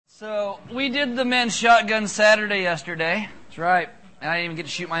So, we did the men's shotgun Saturday yesterday. That's right. I didn't even get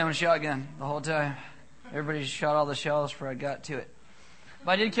to shoot my own shotgun the whole time. Everybody shot all the shells before I got to it.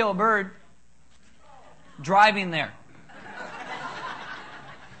 But I did kill a bird driving there.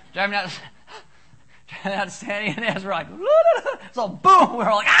 Driving out standing in as we're like, so boom, we're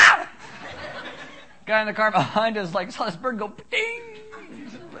all like, ah! Guy in the car behind us like saw this bird go ding.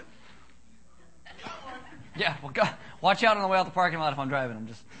 Yeah, well, God, watch out on the way out the parking lot if I'm driving.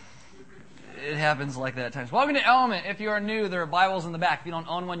 It happens like that at times. Welcome to Element. If you are new, there are Bibles in the back. If you don't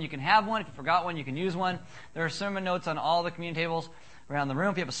own one, you can have one. If you forgot one, you can use one. There are sermon notes on all the communion tables around the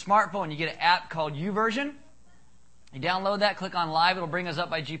room. If you have a smartphone, you get an app called YouVersion. You download that, click on Live. It'll bring us up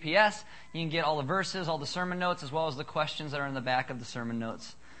by GPS. You can get all the verses, all the sermon notes, as well as the questions that are in the back of the sermon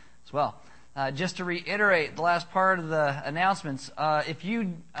notes as well. Just to reiterate the last part of the announcements, if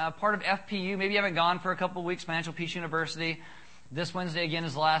you part of FPU, maybe you haven't gone for a couple of weeks, Financial Peace University, this Wednesday again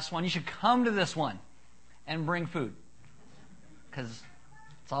is the last one. You should come to this one and bring food, because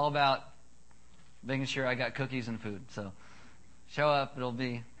it's all about making sure I got cookies and food. So show up. It'll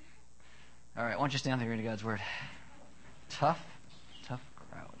be all right. Why don't you stand there and read God's Word? Tough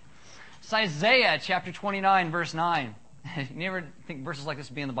crowd. It's Isaiah chapter 29, verse 9. You never think verses like this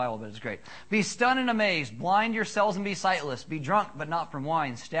would be in the Bible, but it's great. Be stunned and amazed. Blind yourselves and be sightless. Be drunk, but not from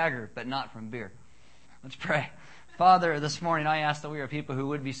wine. Stagger, but not from beer. Let's pray. Father, this morning I ask that we are people who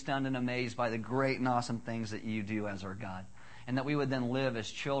would be stunned and amazed by the great and awesome things that you do as our God. And that we would then live as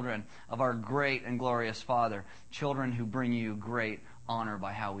children of our great and glorious Father. Children who bring you great honor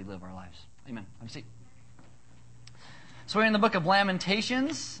by how we live our lives. Amen. Have a seat. So we're in the book of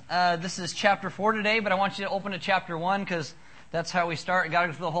Lamentations. This is chapter 4 today, but I want you to open to chapter 1 because that's how we start. Got to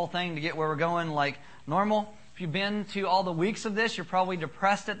go through the whole thing to get where we're going like normal. If you've been to all the weeks of this, you're probably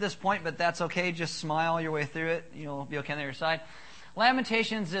depressed at this point, but that's okay. Just smile your way through it. You'll be okay on the other side.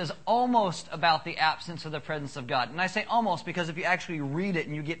 Lamentations is almost about the absence of the presence of God. And I say almost because if you actually read it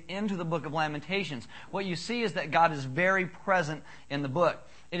and you get into the book of Lamentations, what you see is that God is very present in the book.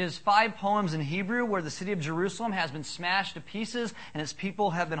 It is 5 poems in Hebrew where the city of Jerusalem has been smashed to pieces and its people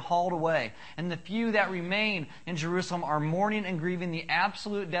have been hauled away. And the few that remain in Jerusalem are mourning and grieving the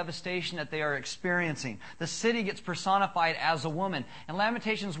absolute devastation that they are experiencing. The city gets personified as a woman. In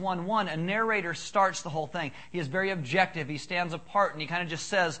Lamentations 1:1, a narrator starts the whole thing. He is very objective. He stands apart and he kind of just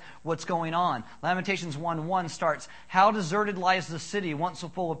says what's going on. Lamentations 1:1 starts, "How deserted lies the city, once so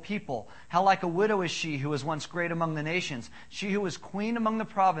full of people. How like a widow is she who was once great among the nations. She who was queen among the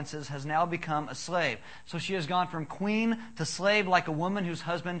provinces has now become a slave." So she has gone from queen to slave like a woman whose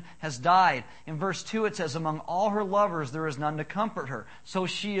husband has died. In verse 2 it says, "Among all her lovers there is none to comfort her." So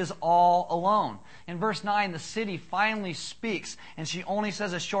she is all alone. In verse 9 the city finally speaks and she only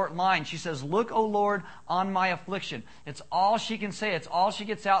says a short line. She says, "Look, O Lord, on my affliction." It's all she can say. It's all she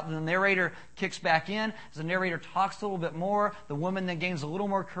gets out. And the narrator kicks back in. As the narrator talks a little bit more, the woman then gains a little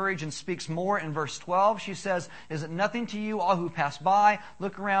more courage and speaks more. In verse 12 she says, "Is it nothing to you, all who pass by?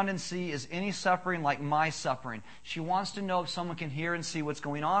 Look around and see, is any suffering like my suffering?" She wants to know if someone can hear and see what's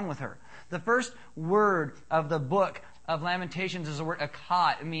going on with her. The first word of the book of Lamentations is the word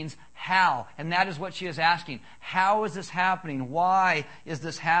akkad. It means how. And that is what she is asking. How is this happening? Why is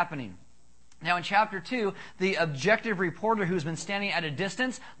this happening? Now in chapter 2, the objective reporter who's been standing at a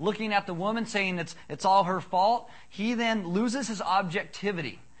distance, looking at the woman, saying it's all her fault, he then loses his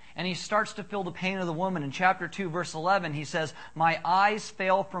objectivity. And he starts to feel the pain of the woman. In chapter 2, verse 11, he says, "My eyes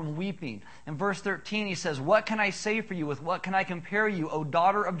fail from weeping." In verse 13, he says, "What can I say for you? With what can I compare you, O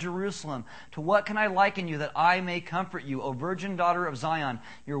daughter of Jerusalem? To what can I liken you that I may comfort you, O virgin daughter of Zion?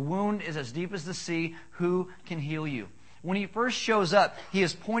 Your wound is as deep as the sea. Who can heal you?" When he first shows up, he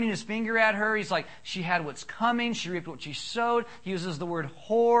is pointing his finger at her. He's like, she had what's coming. She reaped what she sowed. He uses the word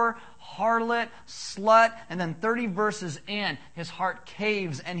whore, harlot, slut. And then 30 verses in, his heart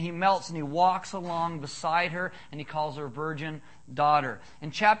caves and he melts and he walks along beside her and he calls her virgin daughter. In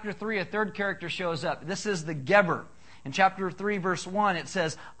chapter 3, a third character shows up. This is the Geber. In chapter 3, verse 1, it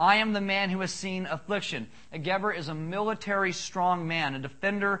says, "I am the man who has seen affliction." A Geber is a military strong man, a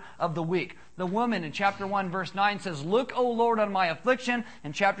defender of the weak. The woman in chapter 1, verse 9 says, "Look, O Lord, on my affliction."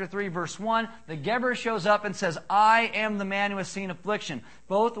 In chapter 3, verse 1, the Geber shows up and says, "I am the man who has seen affliction."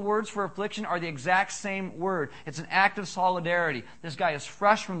 Both words for affliction are the exact same word. It's an act of solidarity. This guy is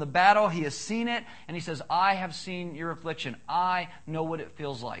fresh from the battle. He has seen it, and he says, "I have seen your affliction. I know what it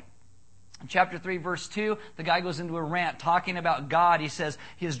feels like." In chapter 3, verse 2, the guy goes into a rant talking about God. He says,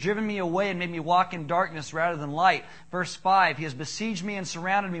 He has driven me away and made me walk in darkness rather than light. Verse 5, He has besieged me and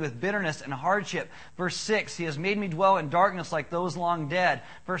surrounded me with bitterness and hardship. Verse 6, He has made me dwell in darkness like those long dead.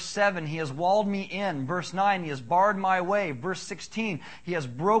 Verse 7, He has walled me in. Verse 9, He has barred my way. Verse 16, He has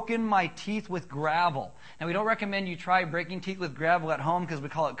broken my teeth with gravel. Now, we don't recommend you try breaking teeth with gravel at home because we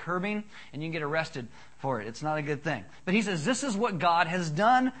call it curbing, and you can get arrested for it. It's not a good thing. But he says, this is what God has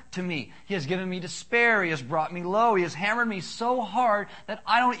done to me. He has given me despair. He has brought me low. He has hammered me so hard that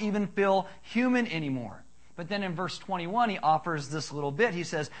I don't even feel human anymore. But then in verse 21, he offers this little bit. He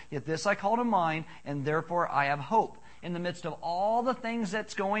says, yet this I call to mind, and therefore I have hope. In the midst of all the things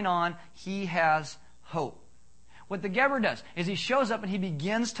that's going on, he has hope. What the Geber does is he shows up and he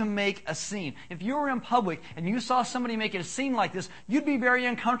begins to make a scene. If you were in public and you saw somebody make a scene like this, you'd be very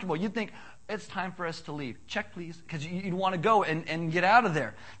uncomfortable. You'd think, it's time for us to leave. Check, please, because you'd want to go and get out of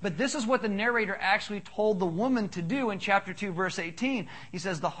there. But this is what the narrator actually told the woman to do in chapter 2, verse 18. He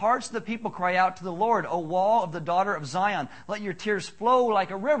says, the hearts of the people cry out to the Lord, O wall of the daughter of Zion. Let your tears flow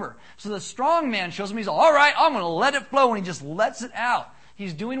like a river. So the strong man shows him, he's all right, I'm going to let it flow, and he just lets it out.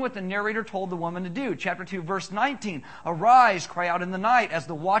 He's doing what the narrator told the woman to do. Chapter 2, verse 19. Arise, cry out in the night. As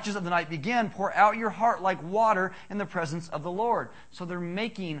the watches of the night begin, pour out your heart like water in the presence of the Lord. So they're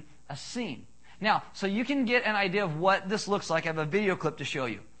making a scene. Now, so you can get an idea of what this looks like. I have a video clip to show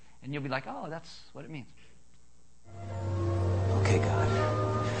you. And you'll be like, oh, that's what it means. Okay, God.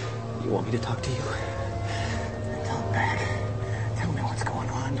 You want me to talk to you? Come back. Tell me what's going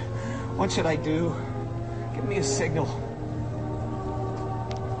on. What should I do? Give me a signal.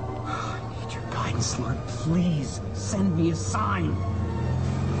 I need your guidance, Lord. Please send me a sign.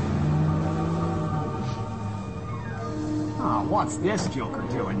 Oh, what's this joker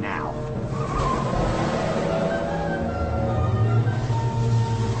doing now?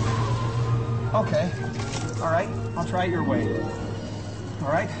 Okay. All right. I'll try it your way. All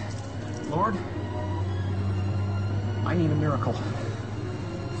right. Lord, I need a miracle.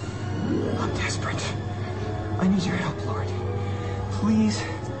 I'm desperate. I need your help, Lord. Please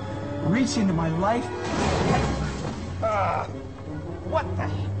reach into my life. What the?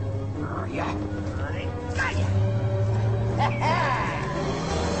 Oh, yeah. I got you.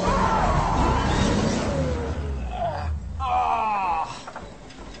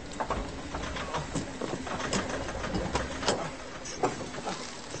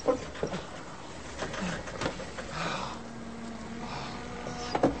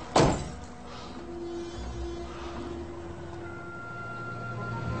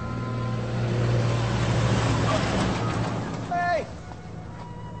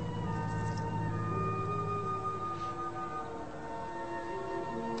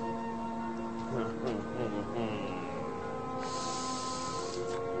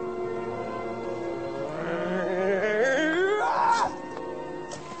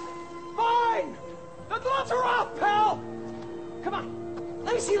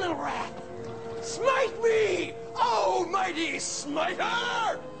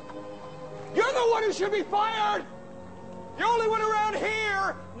 Smiter! You're the one who should be fired! The only one around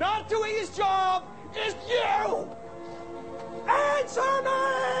here not doing his job is you! Answer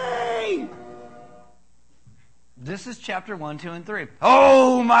me! This is chapter 1, 2, and 3.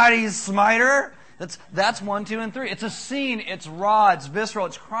 Oh, mighty smiter! That's 1, 2, and 3. It's a scene. It's raw. It's visceral.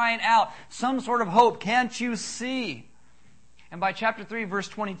 It's crying out. Some sort of hope. Can't you see? And by chapter 3, verse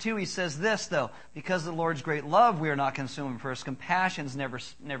 22, he says this, though. Because of the Lord's great love, we are not consumed, for his compassions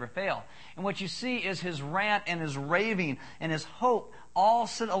never fail. And what you see is his rant and his raving and his hope all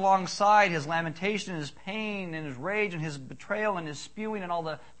sit alongside his lamentation and his pain and his rage and his betrayal and his spewing and all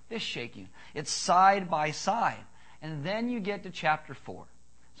the fist shaking. It's side by side. And then you get to chapter 4.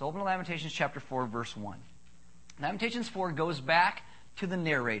 So open to Lamentations chapter 4, verse 1. Lamentations 4 goes back to the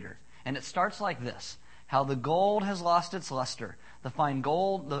narrator. And it starts like this. How the gold has lost its luster. The fine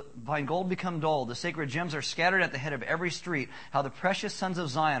gold become dull. The sacred gems are scattered at the head of every street. How the precious sons of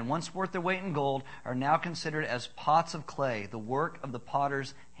Zion, once worth their weight in gold, are now considered as pots of clay, the work of the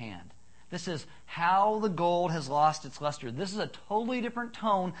potter's hand. This is how the gold has lost its luster. This is a totally different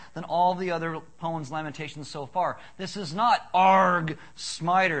tone than all the other poems, Lamentations so far. This is not arg,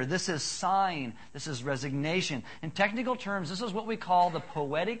 smiter. This is sign. This is resignation. In technical terms, this is what we call the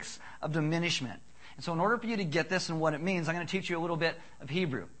poetics of diminishment. And so in order for you to get this and what it means, I'm going to teach you a little bit of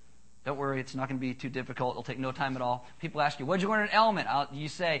Hebrew. Don't worry, it's not going to be too difficult. It'll take no time at all. People ask you, what did you learn in Element? You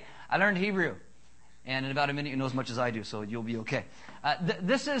say, I learned Hebrew. And in about a minute, you know as much as I do, so you'll be okay.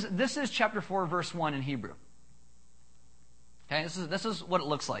 This is chapter 4, verse 1 in Hebrew. Okay, this is what it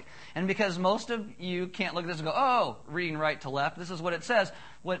looks like. And because most of you can't look at this and go, oh, reading right to left, this is what it says.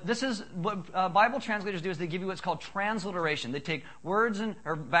 What Bible translators do is they give you what's called transliteration. They take words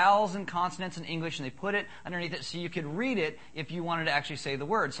or vowels and consonants in English and they put it underneath it so you could read it if you wanted to actually say the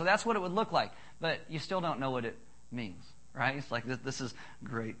word. So that's what it would look like. But you still don't know what it means, right? It's like, this is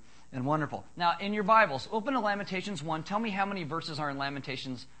great and wonderful. Now, in your Bibles, open to Lamentations 1. Tell me how many verses are in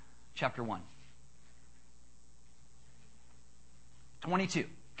Lamentations chapter 1. 22.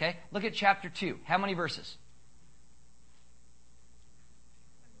 Okay? Look at chapter 2. How many verses?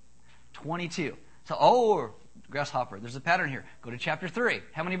 22. So, grasshopper. There's a pattern here. Go to chapter 3.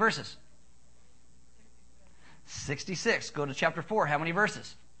 How many verses? 66. Go to chapter 4. How many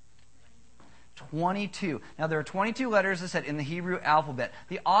verses? 22. Now, there are 22 letters, as I said, in the Hebrew alphabet.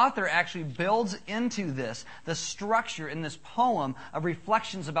 The author actually builds into this the structure in this poem of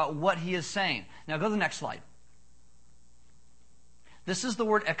reflections about what he is saying. Now, go to the next slide. This is the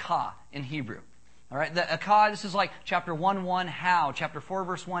word ekah in Hebrew. All right, the ekah, this is like chapter 1:1, how. Chapter 4,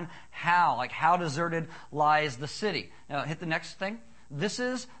 verse 1, how. Like, how deserted lies the city. Now, hit the next thing. This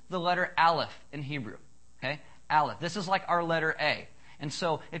is the letter aleph in Hebrew. Okay, aleph. This is like our letter A. And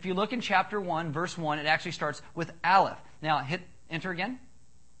so, if you look in chapter 1, verse 1, it actually starts with aleph. Now, hit enter again.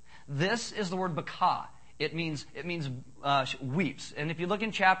 This is the word bakah. It means weeps. And if you look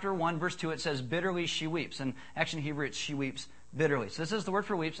in chapter 1, verse 2, it says, bitterly she weeps. And actually in Hebrew, it's she weeps bitterly. So this is the word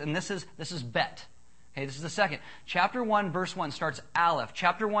for weeps, and this is bet. Okay, this is the second. Chapter 1, verse 1 starts aleph.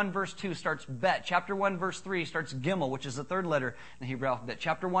 Chapter 1, verse 2 starts bet. Chapter 1, verse 3 starts gimel, which is the third letter in the Hebrew alphabet.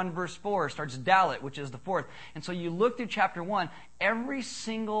 Chapter 1, verse 4 starts dalet, which is the fourth. And so you look through chapter 1, every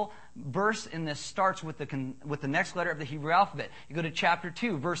single verse in this starts with the next letter of the Hebrew alphabet. You go to chapter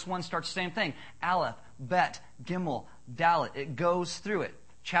 2, verse 1 starts the same thing. Aleph, bet, gimel, dalet. It goes through it.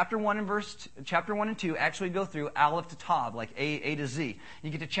 Chapter 1 and 2 actually go through aleph to tav, like A to Z. You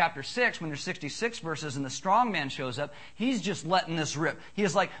get to chapter 6, when there's 66 verses and the strong man shows up, he's just letting this rip. He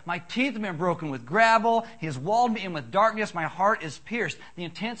is like, my teeth have been broken with gravel, he has walled me in with darkness, my heart is pierced. The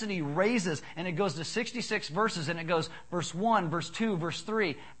intensity raises, and it goes to 66 verses, and it goes verse 1, verse 2, verse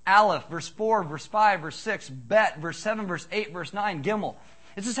 3, aleph, verse 4, verse 5, verse 6, bet, verse 7, verse 8, verse 9, gimel.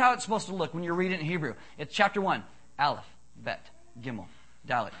 This is how it's supposed to look when you read it in Hebrew. It's chapter 1, aleph, bet, gimel,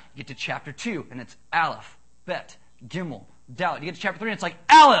 dalet. You get to chapter 2, and it's aleph, bet, gimel, dalet. You get to chapter 3, and it's like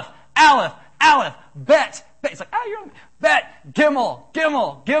aleph, aleph, aleph, bet, bet. It's like, you're on bet, gimel,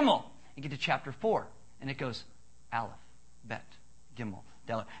 gimel, gimel. You get to chapter 4, and it goes aleph, bet, gimel,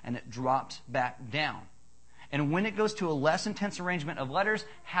 dalet, and it drops back down. And when it goes to a less intense arrangement of letters,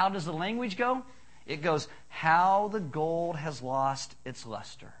 how does the language go? It goes, how the gold has lost its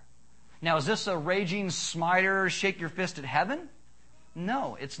luster. Now, is this a raging smiter, shake your fist at heaven?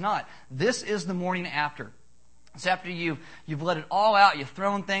 No, it's not. This is the morning after. It's after you've let it all out, you've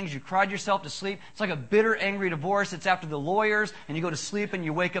thrown things, you've cried yourself to sleep. It's like a bitter, angry divorce. It's after the lawyers, and you go to sleep and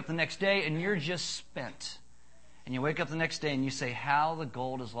you wake up the next day and you're just spent. And you wake up the next day and you say, how the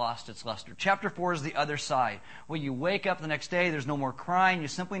gold has lost its luster. Chapter 4 is the other side. Where you wake up the next day, there's no more crying, you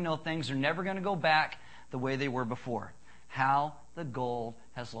simply know things are never going to go back the way they were before. How the gold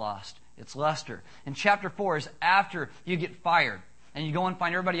has lost its luster. And chapter 4 is after you get fired. And you go and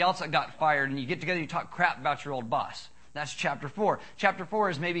find everybody else that got fired, and you get together and you talk crap about your old boss. That's chapter 4. Chapter 4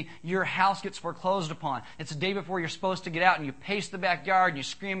 is maybe your house gets foreclosed upon. It's the day before you're supposed to get out, and you pace the backyard, and you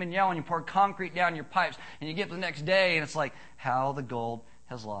scream and yell, and you pour concrete down your pipes, and you get to the next day, and it's like, how the gold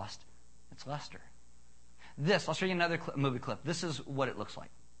has lost its luster. This, I'll show you another movie clip. This is what it looks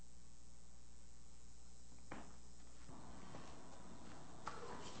like.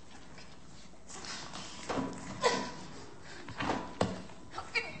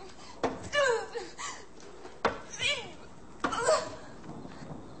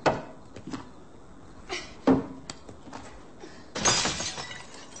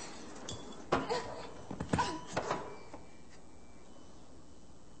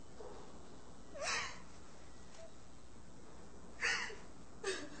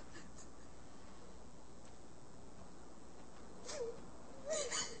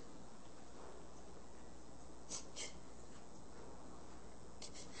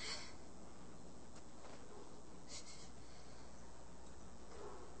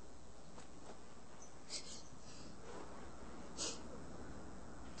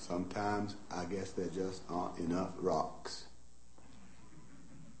 Sometimes I guess there just aren't enough rocks.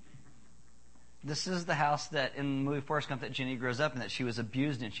 This is the house that in the movie Forrest Gump that Jenny grows up in, that she was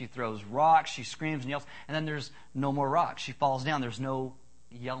abused in. She throws rocks, she screams and yells, and then there's no more rocks. She falls down. There's no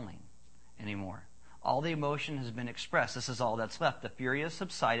yelling anymore. All the emotion has been expressed. This is all that's left. The fury has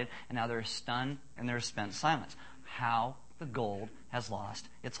subsided, and now there is stunned and there is spent silence. How the gold has lost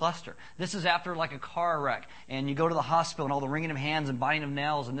its luster. This is after like a car wreck, and you go to the hospital and all the wringing of hands and biting of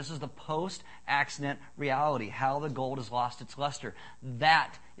nails, and this is the post-accident reality, how the gold has lost its luster.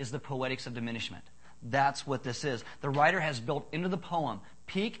 That is the poetics of diminishment. That's what this is. The writer has built into the poem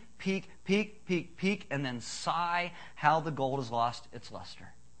peak, peak, peak, peak, peak, and then sigh how the gold has lost its luster.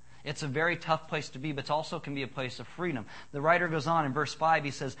 It's a very tough place to be, but it also can be a place of freedom. The writer goes on in verse 5, he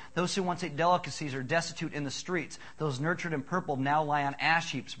says, those who once ate delicacies are destitute in the streets. Those nurtured and purpled now lie on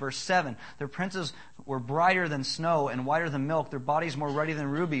ash heaps. Verse 7, their princes were brighter than snow and whiter than milk, their bodies more ruddy than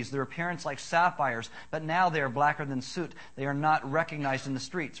rubies, their appearance like sapphires, but now they are blacker than soot. They are not recognized in the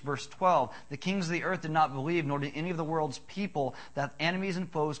streets. Verse 12, the kings of the earth did not believe, nor did any of the world's people, that enemies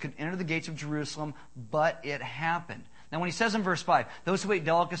and foes could enter the gates of Jerusalem, but it happened. Now, when he says in verse 5, those who ate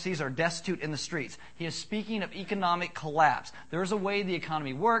delicacies are destitute in the streets, he is speaking of economic collapse. There's a way the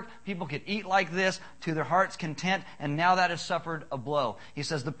economy worked. People could eat like this to their heart's content, and now that has suffered a blow. He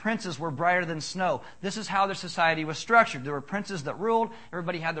says the princes were brighter than snow. This is how their society was structured. There were princes that ruled.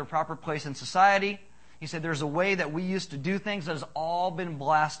 Everybody had their proper place in society. He said there's a way that we used to do things that has all been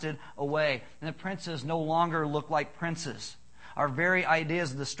blasted away. And the princes no longer look like princes. Our very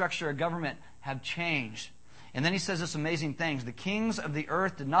ideas of the structure of government have changed. And then he says this amazing things. The kings of the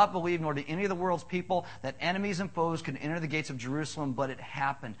earth did not believe, nor did any of the world's people, that enemies and foes could enter the gates of Jerusalem, but it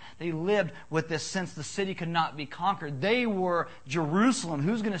happened. They lived with this sense the city could not be conquered. They were Jerusalem.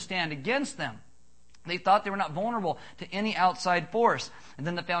 Who's going to stand against them? They thought they were not vulnerable to any outside force. And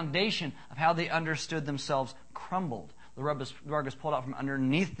then the foundation of how they understood themselves crumbled. The rug is pulled out from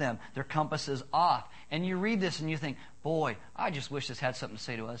underneath them. Their compass is off. And you read this and you think, boy, I just wish this had something to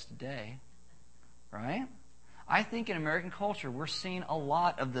say to us today. Right? I think in American culture, we're seeing a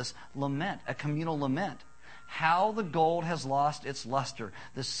lot of this lament, a communal lament. How the gold has lost its luster.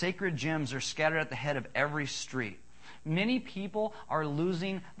 The sacred gems are scattered at the head of every street. Many people are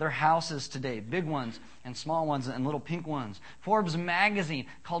losing their houses today, big ones and small ones and little pink ones. Forbes magazine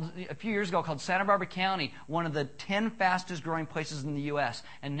a few years ago called Santa Barbara County one of the 10 fastest growing places in the U.S.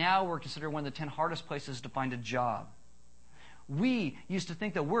 And now we're considered one of the 10 hardest places to find a job. We used to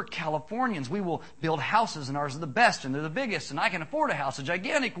think that we're Californians. We will build houses, and ours are the best, and they're the biggest, and I can afford a house, a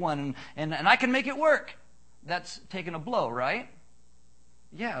gigantic one, and I can make it work. That's taken a blow, right?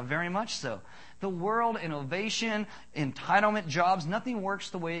 Yeah, very much so. The world, innovation, entitlement, jobs, nothing works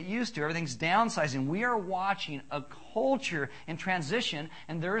the way it used to. Everything's downsizing. We are watching a culture in transition,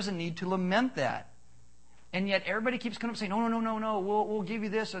 and there is a need to lament that. And yet everybody keeps coming up saying, no, we'll give you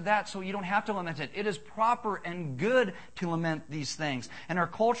this or that so you don't have to lament it. It is proper and good to lament these things. And our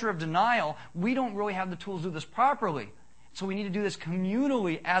culture of denial, we don't really have the tools to do this properly. So we need to do this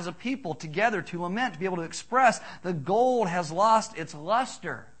communally as a people together to lament, to be able to express the gold has lost its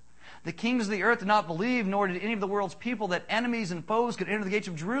luster. The kings of the earth did not believe, nor did any of the world's people, that enemies and foes could enter the gates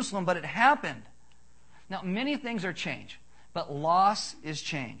of Jerusalem, but it happened. Now, many things are changed, but loss is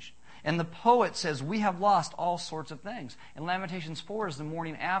changed. And the poet says, we have lost all sorts of things. And Lamentations 4 is the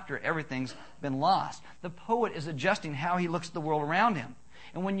morning after everything's been lost. The poet is adjusting how he looks at the world around him.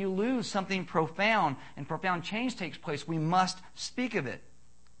 And when you lose something profound, and profound change takes place, we must speak of it.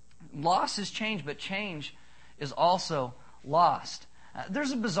 Loss is change, but change is also lost.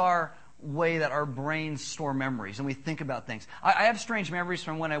 There's a bizarre way that our brains store memories and we think about things. I have strange memories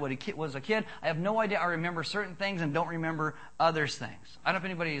from when I was a kid. I have no idea. I remember certain things and don't remember other things. I don't know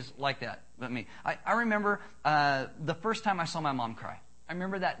if anybody's like that but me. I remember the first time I saw my mom cry. I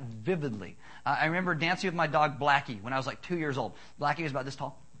remember that vividly. I remember dancing with my dog Blackie when I was like 2 years old. Blackie was about this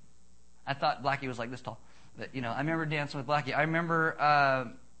tall. I thought Blackie was like this tall. But, I remember dancing with Blackie. I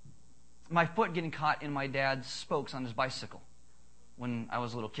remember my foot getting caught in my dad's spokes on his bicycle when I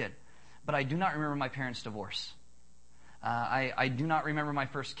was a little kid. But I do not remember my parents' divorce. I do not remember my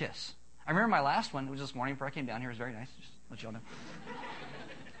first kiss. I remember my last one. It was this morning before I came down here. It was very nice. Just let you all know.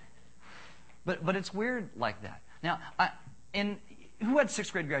 But it's weird like that. Now, who had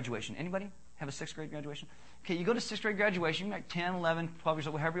 6th grade graduation? Anybody have a 6th grade graduation? Okay, you go to 6th grade graduation, you're like 10, 11, 12 years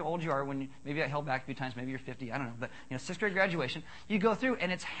old, however old you are. Maybe I held back a few times. Maybe you're 50. I don't know. But 6th grade graduation, you go through,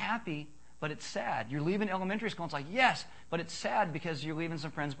 and it's happy, but it's sad. You're leaving elementary school, and it's like, yes, but it's sad because you're leaving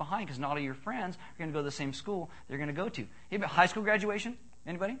some friends behind because not all your friends are going to go to the same school they're going to go to. You have a high school graduation?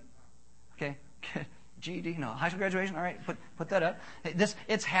 Anybody? Okay. GED? No. High school graduation? All right. Put that up.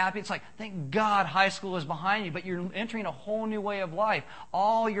 It's happy. It's like, thank God high school is behind you, but you're entering a whole new way of life.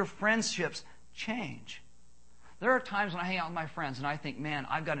 All your friendships change. There are times when I hang out with my friends and I think, man,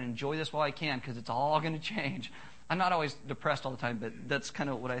 I've got to enjoy this while I can because it's all going to change. I'm not always depressed all the time, but that's kind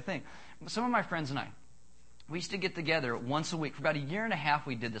of what I think. Some of my friends and I, We used to get together once a week. For about a year and a half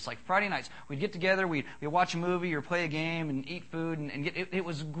we did this. Like Friday nights, we'd get together, we'd watch a movie or play a game and eat food, and it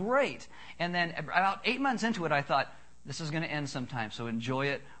was great. And then about 8 months into it, I thought, this is going to end sometime, so enjoy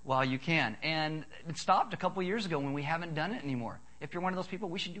it while you can. And it stopped a couple years ago when we haven't done it anymore. If you're one of those people,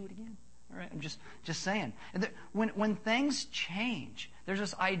 we should do it again. All right, I'm just saying. And when things change, there's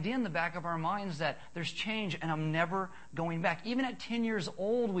this idea in the back of our minds that there's change and I'm never going back. Even at 10 years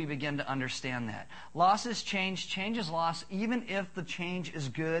old, we begin to understand that. Loss is change, change is loss, even if the change is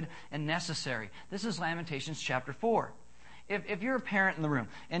good and necessary. This is Lamentations chapter 4. If you're a parent in the room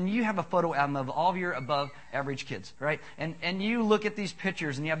and you have a photo album of all of your above average kids, right? And you look at these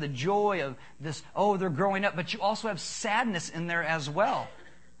pictures and you have the joy of this, oh, they're growing up, but you also have sadness in there as well.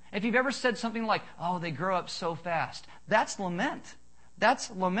 If you've ever said something like, oh, they grow up so fast, that's lament. That's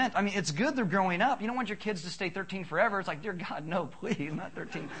lament. I mean, it's good they're growing up. You don't want your kids to stay 13 forever. It's like, dear God, no, please, not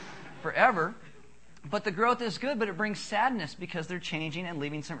 13 forever. But the growth is good, but it brings sadness because they're changing and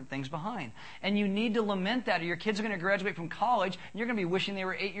leaving certain things behind. And you need to lament that, or your kids are going to graduate from college, and you're going to be wishing they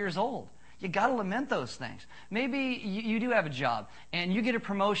were 8 years old. You got to lament those things. Maybe you do have a job, and you get a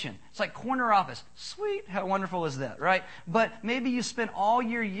promotion. It's like corner office. Sweet, how wonderful is that, right? But maybe you spent all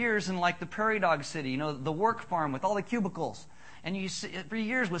your years in like the prairie dog city, the work farm with all the cubicles. And you for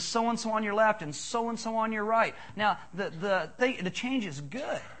years with so-and-so on your left and so-and-so on your right. Now, the change is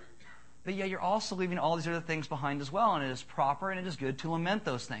good. But yeah, you're also leaving all these other things behind as well, and it is proper and it is good to lament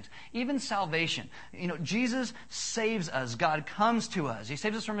those things. Even salvation. Jesus saves us. God comes to us. He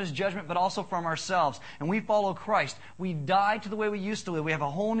saves us from His judgment, but also from ourselves. And we follow Christ. We die to the way we used to live. We have a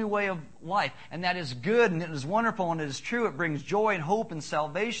whole new way of life. And that is good, and it is wonderful, and it is true. It brings joy and hope and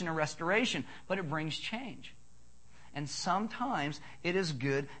salvation and restoration. But it brings change. And sometimes it is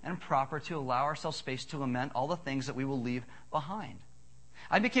good and proper to allow ourselves space to lament all the things that we will leave behind.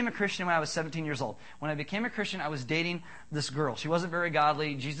 I became a Christian when I was 17 years old. When I became a Christian, I was dating this girl. She wasn't very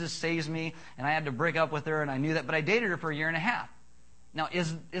godly. Jesus saves me, and I had to break up with her, and I knew that. But I dated her for a year and a half. Now,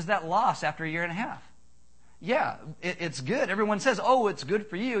 is that loss after a year and a half? Yeah, it's good. Everyone says, oh, it's good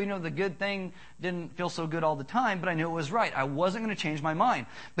for you. The good thing didn't feel so good all the time, but I knew it was right. I wasn't going to change my mind.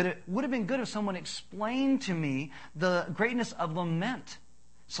 But it would have been good if someone explained to me the greatness of lament,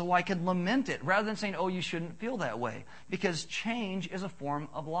 so I could lament it, rather than saying, oh, you shouldn't feel that way. Because change is a form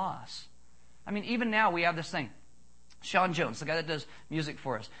of loss. I mean, even now we have this thing. Sean Jones, the guy that does music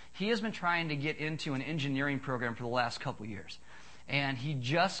for us, he has been trying to get into an engineering program for the last couple years. And he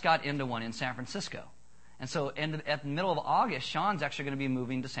just got into one in San Francisco. And so at the middle of August, Sean's actually going to be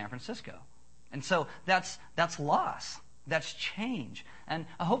moving to San Francisco. And so that's loss. That's change. And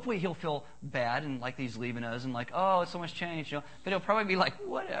hopefully he'll feel bad and like he's leaving us and like, oh, it's so much change. But he'll probably be like,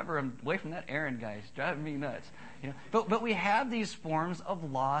 whatever, I'm away from that Aaron guy. He's driving me nuts. But we have these forms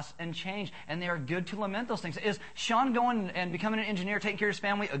of loss and change, and they are good to lament those things. Is Sean going and becoming an engineer, taking care of his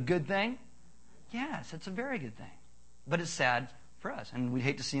family, a good thing? Yes, it's a very good thing. But it's sad for us, and we'd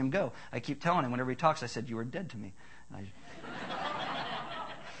hate to see him go. I keep telling him whenever he talks, I said, you are dead to me. And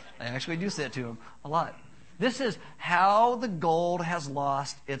I actually do say it to him a lot. This is how the gold has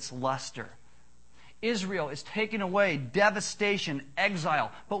lost its luster. Israel is taken away, devastation,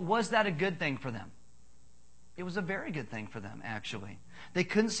 exile. But was that a good thing for them? It was a very good thing for them, actually. They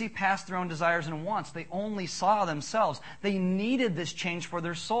couldn't see past their own desires and wants. They only saw themselves. They needed this change for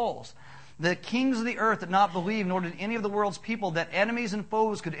their souls. The kings of the earth did not believe, nor did any of the world's people, that enemies and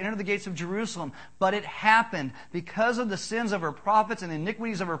foes could enter the gates of Jerusalem. But it happened because of the sins of her prophets and the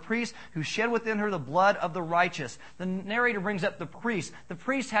iniquities of her priests, who shed within her the blood of the righteous. The narrator brings up the priests. The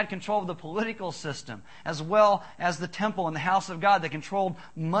priests had control of the political system, as well as the temple and the house of God. They controlled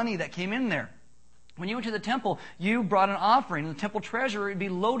money that came in there. When you went to the temple, you brought an offering, and the temple treasury would be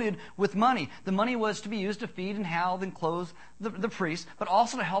loaded with money. The money was to be used to feed and house and clothe the priests, but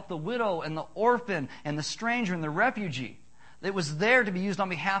also to help the widow and the orphan and the stranger and the refugee. It was there to be used on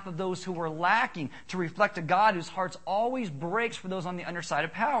behalf of those who were lacking, to reflect a God whose heart always breaks for those on the underside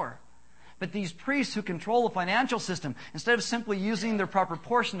of power. But these priests who control the financial system, instead of simply using their proper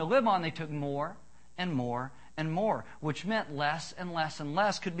portion to live on, they took more and more and more, which meant less and less and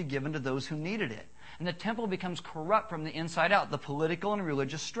less could be given to those who needed it. And the temple becomes corrupt from the inside out. The political and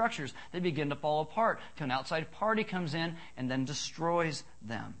religious structures, they begin to fall apart till an outside party comes in and then destroys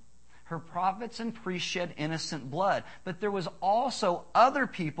them. Her prophets and priests shed innocent blood. But there was also other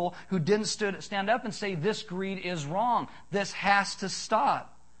people who didn't stand up and say, this greed is wrong. This has to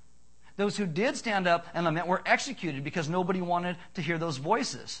stop. Those who did stand up and lament were executed because nobody wanted to hear those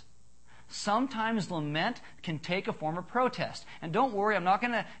voices. Sometimes lament can take a form of protest. And don't worry, I'm not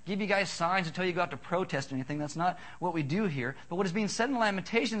going to give you guys signs until you go out to protest or anything. That's not what we do here. But what is being said in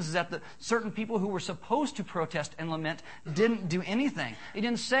Lamentations is that the certain people who were supposed to protest and lament didn't do anything. They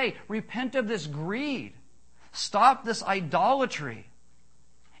didn't say, repent of this greed. Stop this idolatry.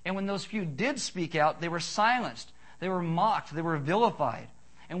 And when those few did speak out, they were silenced. They were mocked. They were vilified.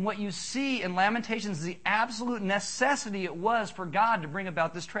 And what you see in Lamentations is the absolute necessity it was for God to bring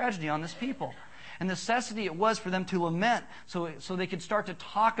about this tragedy on this people. And the necessity it was for them to lament so they could start to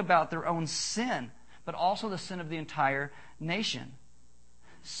talk about their own sin, but also the sin of the entire nation.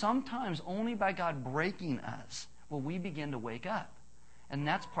 Sometimes only by God breaking us will we begin to wake up. And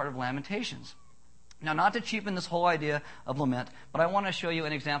that's part of Lamentations. Now, not to cheapen this whole idea of lament, but I want to show you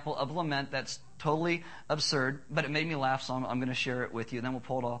an example of lament that's totally absurd, but it made me laugh, so I'm going to share it with you. Then we'll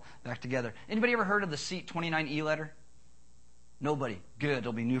pull it all back together. Anybody ever heard of the Seat 29E letter? Nobody. Good.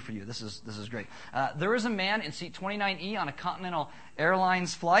 It'll be new for you. This is great. There is a man in Seat 29E on a Continental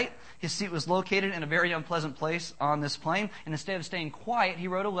Airlines flight. His seat was located in a very unpleasant place on this plane, and instead of staying quiet, he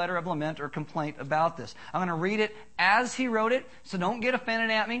wrote a letter of lament or complaint about this. I'm going to read it as he wrote it, so don't get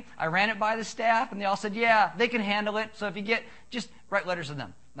offended at me. I ran it by the staff, and they all said, yeah, they can handle it. So if you get, just write letters to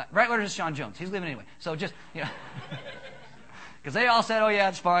them. Write letters to Sean Jones. He's leaving anyway. So just, because they all said, oh yeah,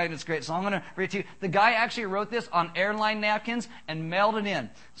 it's fine, it's great. So I'm going to read it to you. The guy actually wrote this on airline napkins and mailed it in.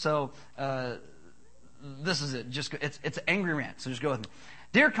 So this is it. It's an angry rant, so just go with me.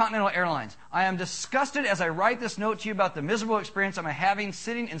 Dear Continental Airlines, I am disgusted as I write this note to you about the miserable experience I'm having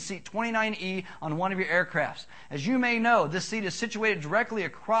sitting in seat 29E on one of your aircrafts. As you may know, this seat is situated directly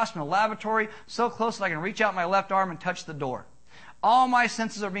across from the lavatory, so close that I can reach out my left arm and touch the door. All my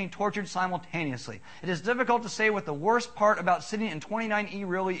senses are being tortured simultaneously. It is difficult to say what the worst part about sitting in 29E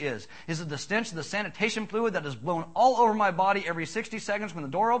really is. Is it the stench of the sanitation fluid that is blown all over my body every 60 seconds when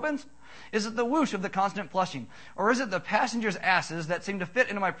the door opens? Is it the whoosh of the constant flushing? Or is it the passengers' asses that seem to fit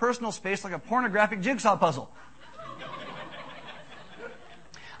into my personal space like a pornographic jigsaw puzzle?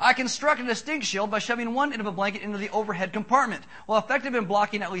 I constructed a stink shield by shoving one end of a blanket into the overhead compartment. While effective in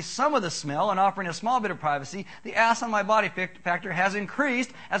blocking at least some of the smell and offering a small bit of privacy, the ass on my body factor has increased,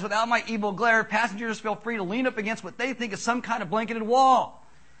 as without my evil glare, passengers feel free to lean up against what they think is some kind of blanketed wall.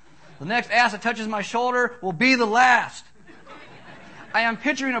 The next ass that touches my shoulder will be the last. I am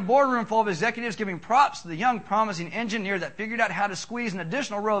picturing a boardroom full of executives giving props to the young, promising engineer that figured out how to squeeze an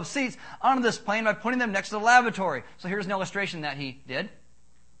additional row of seats onto this plane by putting them next to the lavatory. So here's an illustration that he did.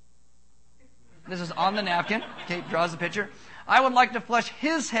 This is on the napkin. Kate draws the picture. I would like to flush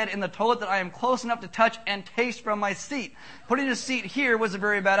his head in the toilet that I am close enough to touch and taste from my seat. Putting his seat here was a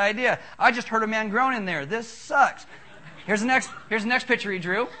very bad idea. I just heard a man groan in there. This sucks. Here's the next picture he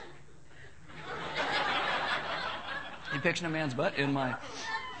drew. He pictured a man's butt in my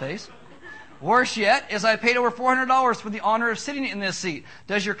face. Worse yet is I paid over $400 for the honor of sitting in this seat.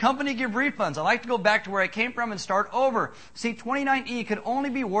 Does your company give refunds? I'd like to go back to where I came from and start over. Seat 29E could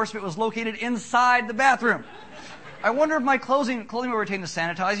only be worse if it was located inside the bathroom. I wonder if my clothing will retain the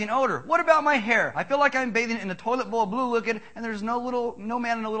sanitizing odor. What about my hair? I feel like I'm bathing in a toilet bowl of blue liquid and there's no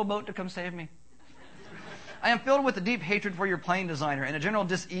man in a little boat to come save me. I am filled with a deep hatred for your plane designer and a general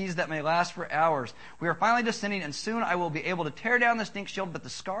dis-ease that may last for hours. We are finally descending, and soon I will be able to tear down the stink shield, but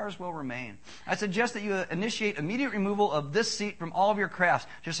the scars will remain. I suggest that you initiate immediate removal of this seat from all of your crafts.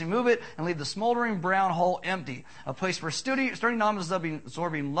 Just remove it and leave the smoldering brown hole empty. A place for sturdy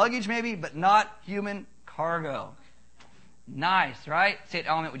non-absorbing luggage maybe, but not human cargo. Nice, right? State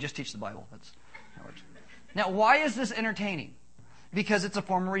element, we just teach the Bible. That's how it works. Now, why is this entertaining? Because it's a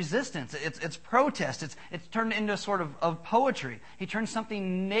form of resistance. It's protest. It's turned into a sort of poetry. He turns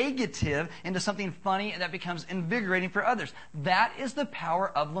something negative into something funny and that becomes invigorating for others. That is the power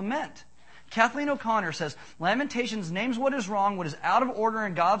of lament. Kathleen O'Connor says, Lamentations names what is wrong, what is out of order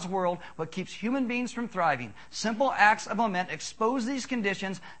in God's world, what keeps human beings from thriving. Simple acts of lament expose these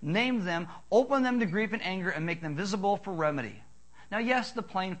conditions, name them, open them to grief and anger, and make them visible for remedy. Now, yes, the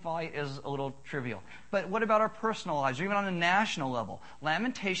plane flight is a little trivial, but what about our personal lives, or even on a national level?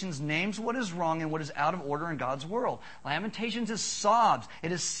 Lamentations names what is wrong and what is out of order in God's world. Lamentations is sobs,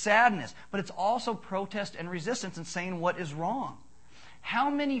 it is sadness, but it's also protest and resistance in saying what is wrong. How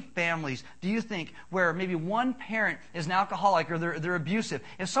many families do you think where maybe one parent is an alcoholic or they're abusive,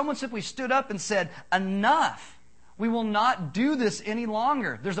 if someone simply stood up and said, enough, we will not do this any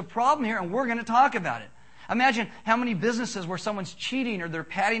longer. There's a problem here and we're going to talk about it. Imagine how many businesses where someone's cheating or they're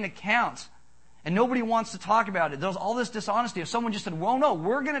padding accounts and nobody wants to talk about it. There's all this dishonesty. If someone just said, well, no,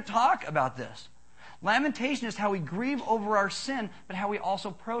 we're going to talk about this. Lamentation is how we grieve over our sin, but how we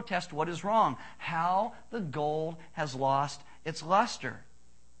also protest what is wrong. How the gold has lost its luster.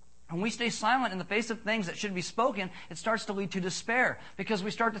 When we stay silent in the face of things that should be spoken, it starts to lead to despair because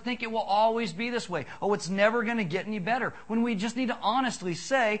we start to think it will always be this way. Oh, it's never going to get any better. When we just need to honestly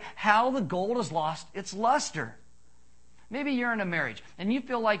say how the gold has lost its luster. Maybe you're in a marriage and you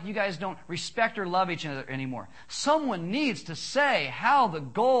feel like you guys don't respect or love each other anymore. Someone needs to say how the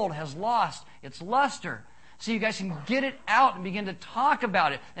gold has lost its luster so you guys can get it out and begin to talk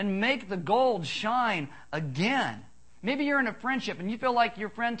about it and make the gold shine again. Maybe you're in a friendship and you feel like your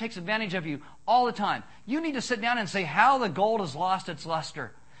friend takes advantage of you all the time. You need to sit down and say how the gold has lost its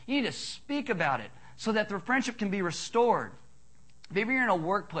luster. You need to speak about it so that the friendship can be restored. Maybe you're in a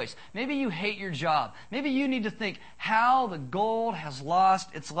workplace. Maybe you hate your job. Maybe you need to think how the gold has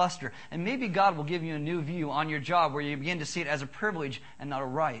lost its luster. And maybe God will give you a new view on your job where you begin to see it as a privilege and not a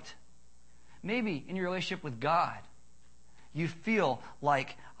right. Maybe in your relationship with God, you feel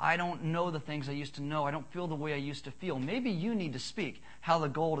like, I don't know the things I used to know. I don't feel the way I used to feel. Maybe you need to speak how the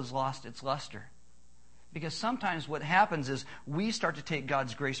gold has lost its luster. Because sometimes what happens is we start to take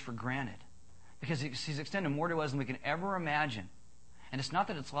God's grace for granted. Because He's extended more to us than we can ever imagine. And it's not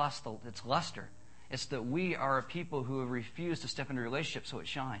that it's lost its luster. It's that we are a people who have refused to step into a relationship so it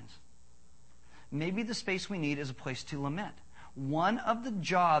shines. Maybe the space we need is a place to lament. One of the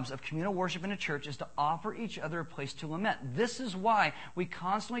jobs of communal worship in a church is to offer each other a place to lament. This is why we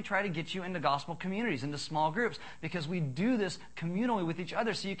constantly try to get you into gospel communities, into small groups, because we do this communally with each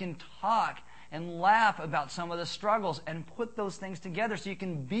other so you can talk and laugh about some of the struggles and put those things together so you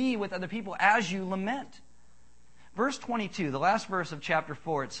can be with other people as you lament. Verse 22, the last verse of chapter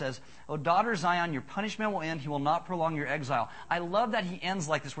 4, it says, O daughter Zion, your punishment will end. He will not prolong your exile. I love that he ends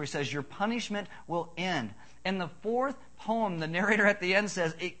like this, where he says, your punishment will end. In the fourth poem, the narrator at the end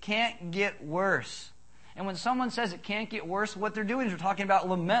says, it can't get worse. And when someone says it can't get worse, what they're doing is they're talking about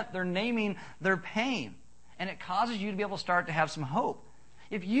lament. They're naming their pain. And it causes you to be able to start to have some hope.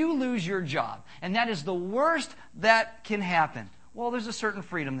 If you lose your job, and that is the worst that can happen, well, there's a certain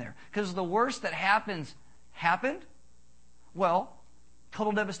freedom there. Because the worst that happened, well,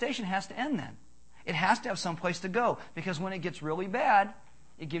 total devastation has to end then. It has to have some place to go. Because when it gets really bad,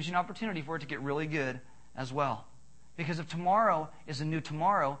 it gives you an opportunity for it to get really good as well. Because if tomorrow is a new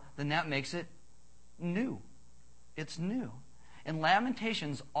tomorrow, then that makes it new. It's new. In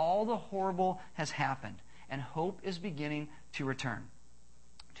Lamentations, all the horrible has happened, and hope is beginning to return.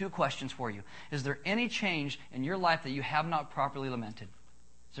 2 questions for you. Is there any change in your life that you have not properly lamented?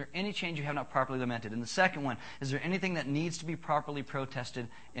 Is there any change you have not properly lamented? And the second one, is there anything that needs to be properly protested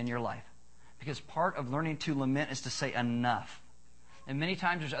in your life? Because part of learning to lament is to say enough. And many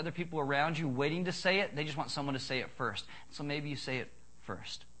times there's other people around you waiting to say it. They just want someone to say it first. So maybe you say it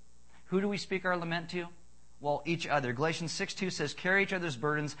first. Who do we speak our lament to? Well, each other. Galatians 6:2 says, carry each other's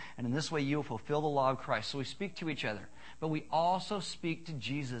burdens, and in this way you will fulfill the law of Christ. So we speak to each other. But we also speak to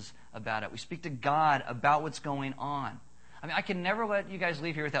Jesus about it. We speak to God about what's going on. I mean, I can never let you guys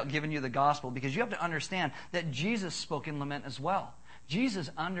leave here without giving you the gospel, because you have to understand that Jesus spoke in lament as well.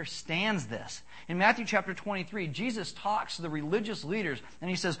 Jesus understands this. In Matthew chapter 23, Jesus talks to the religious leaders, and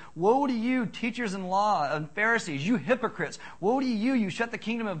he says, woe to you, teachers in law and Pharisees, you hypocrites. Woe to you, you shut the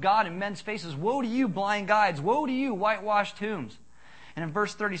kingdom of God in men's faces. Woe to you, blind guides. Woe to you, whitewashed tombs. And in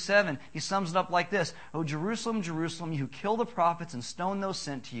verse 37, he sums it up like this. O Jerusalem, Jerusalem, you who kill the prophets and stone those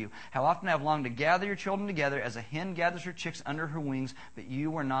sent to you. How often I have longed to gather your children together as a hen gathers her chicks under her wings, but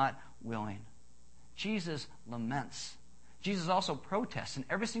you were not willing. Jesus laments. Jesus also protests. In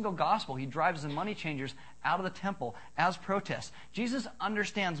every single gospel, he drives the money changers out of the temple as protests. Jesus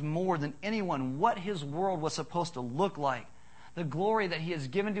understands more than anyone what his world was supposed to look like. The glory that he has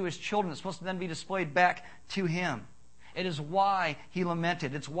given to his children that's supposed to then be displayed back to him. It is why he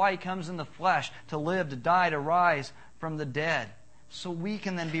lamented. It's why he comes in the flesh to live, to die, to rise from the dead. So we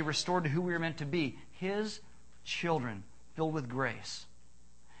can then be restored to who we are meant to be. His children filled with grace.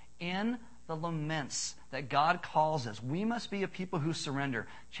 In the laments that God calls us, we must be a people who surrender.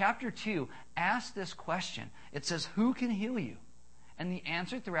 Chapter 2 asks this question. It says, who can heal you? And the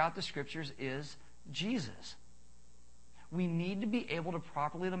answer throughout the scriptures is Jesus. We need to be able to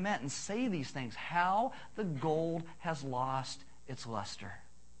properly lament and say these things. How the gold has lost its luster.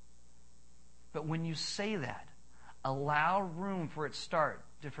 But when you say that, allow room for it to start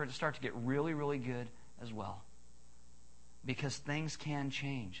to get really, really good as well. Because things can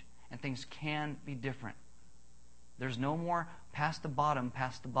change and things can be different. There's no more past the bottom.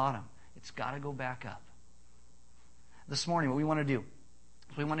 It's got to go back up. This morning, what we want to do,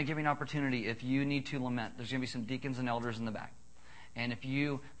 we want to give you an opportunity. If you need to lament, there's going to be some deacons and elders in the back. And if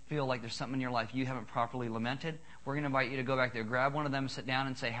you feel like there's something in your life you haven't properly lamented, we're going to invite you to go back there, grab one of them, sit down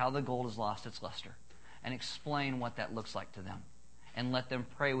and say how the gold has lost its luster, and explain what that looks like to them. and let them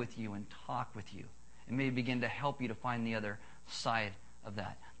pray with you and talk with you and maybe begin to help you to find the other side of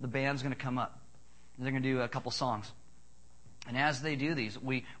that. The band's going to come up. They're going to do a couple songs. And as they do these,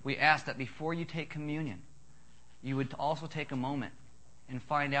 we ask that before you take communion, you would also take a moment and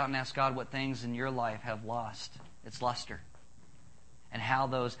find out and ask God what things in your life have lost its luster and how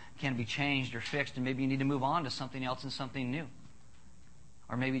those can be changed or fixed, and maybe you need to move on to something else and something new.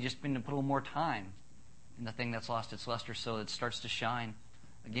 Or maybe just need to put a little more time in the thing that's lost its luster so it starts to shine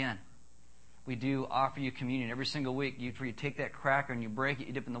again. We do offer you communion every single week. You take that cracker and you break it,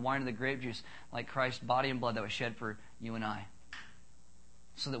 you dip in the wine of the grape juice like Christ's body and blood that was shed for you and I.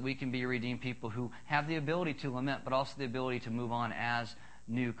 So that we can be redeemed people who have the ability to lament, but also the ability to move on as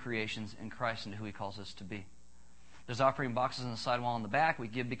new creations in Christ and who He calls us to be. There's offering boxes on the sidewall in the back. We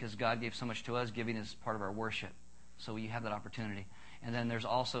give because God gave so much to us. Giving is part of our worship. So you have that opportunity. And then there's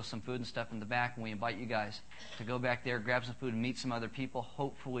also some food and stuff in the back, and we invite you guys to go back there, grab some food, and meet some other people,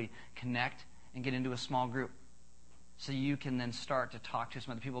 hopefully connect and get into a small group. So you can then start to talk to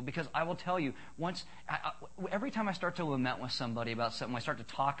some other people. Because I will tell you, every time I start to lament with somebody about something, I start to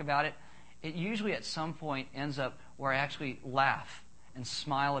talk about it, it usually at some point ends up where I actually laugh and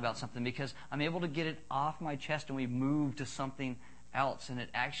smile about something because I'm able to get it off my chest and we move to something else. And it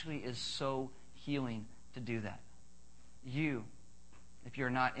actually is so healing to do that. You, if you're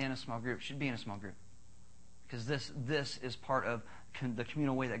not in a small group, should be in a small group. Because this is part of the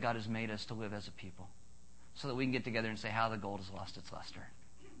communal way that God has made us to live as a people. So that we can get together and say how the gold has lost its luster.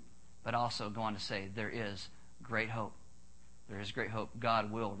 But also go on to say there is great hope. There is great hope.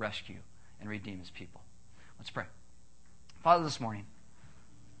 God will rescue and redeem His people. Let's pray. Father, this morning,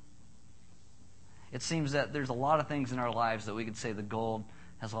 it seems that there's a lot of things in our lives that we could say the gold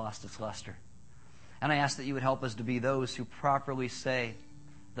has lost its luster. And I ask that you would help us to be those who properly say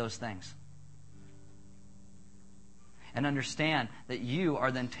those things. And understand that you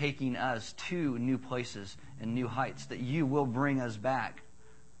are then taking us to new places and new heights, that you will bring us back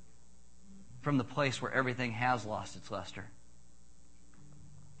from the place where everything has lost its luster.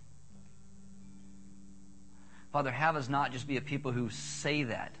 Father, have us not just be a people who say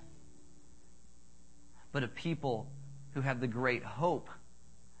that, but a people who have the great hope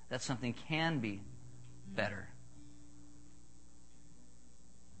that something can be better.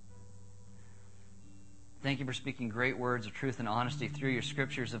 Thank you for speaking great words of truth and honesty through your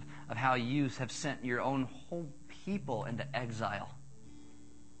scriptures of how you have sent your own whole people into exile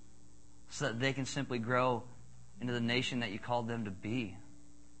so that they can simply grow into the nation that you called them to be.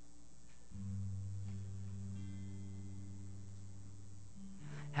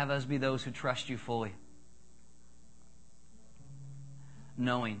 Have us be those who trust you fully,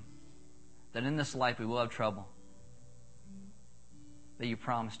 knowing that in this life we will have trouble, but you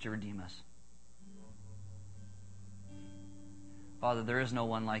promise to redeem us. Father, there is no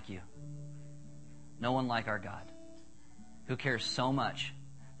one like you. No one like our God, who cares so much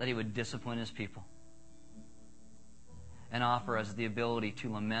that He would discipline His people and offer us the ability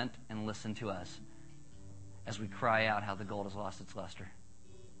to lament and listen to us as we cry out how the gold has lost its luster.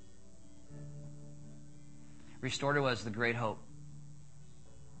 Restore to us the great hope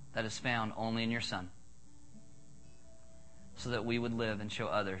that is found only in your Son, so that we would live and show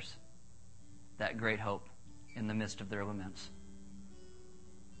others that great hope in the midst of their laments.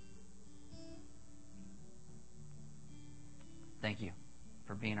 Thank you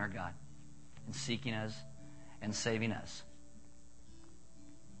for being our God and seeking us and saving us.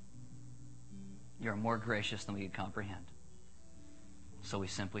 You are more gracious than we could comprehend. So we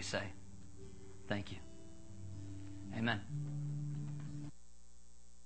simply say, thank you. Amen.